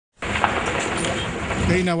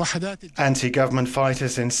Anti-government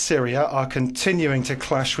fighters in Syria are continuing to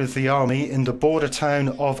clash with the army in the border town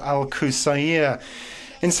of Qusair.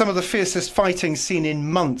 In some of the fiercest fighting seen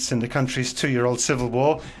in months in the country's two-year-old civil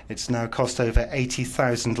war, it's now cost over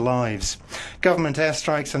 80,000 lives. Government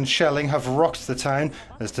airstrikes and shelling have rocked the town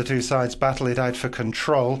as the two sides battle it out for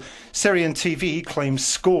control. Syrian TV claims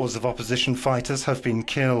scores of opposition fighters have been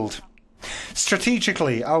killed.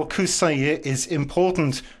 Strategically, Qusair is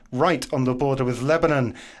important, right on the border with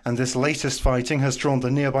Lebanon, and this latest fighting has drawn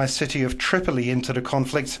the nearby city of Tripoli into the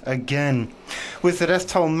conflict again. With the death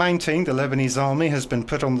toll mounting, the Lebanese army has been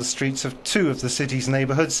put on the streets of two of the city's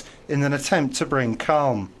neighbourhoods in an attempt to bring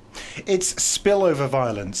calm. It's spillover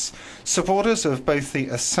violence. Supporters of both the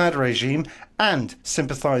Assad regime and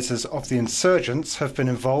sympathisers of the insurgents have been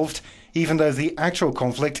involved, even though the actual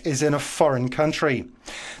conflict is in a foreign country.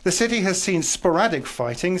 The city has seen sporadic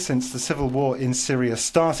fighting since the civil war in Syria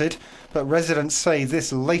started, but residents say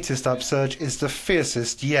this latest upsurge is the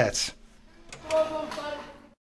fiercest yet.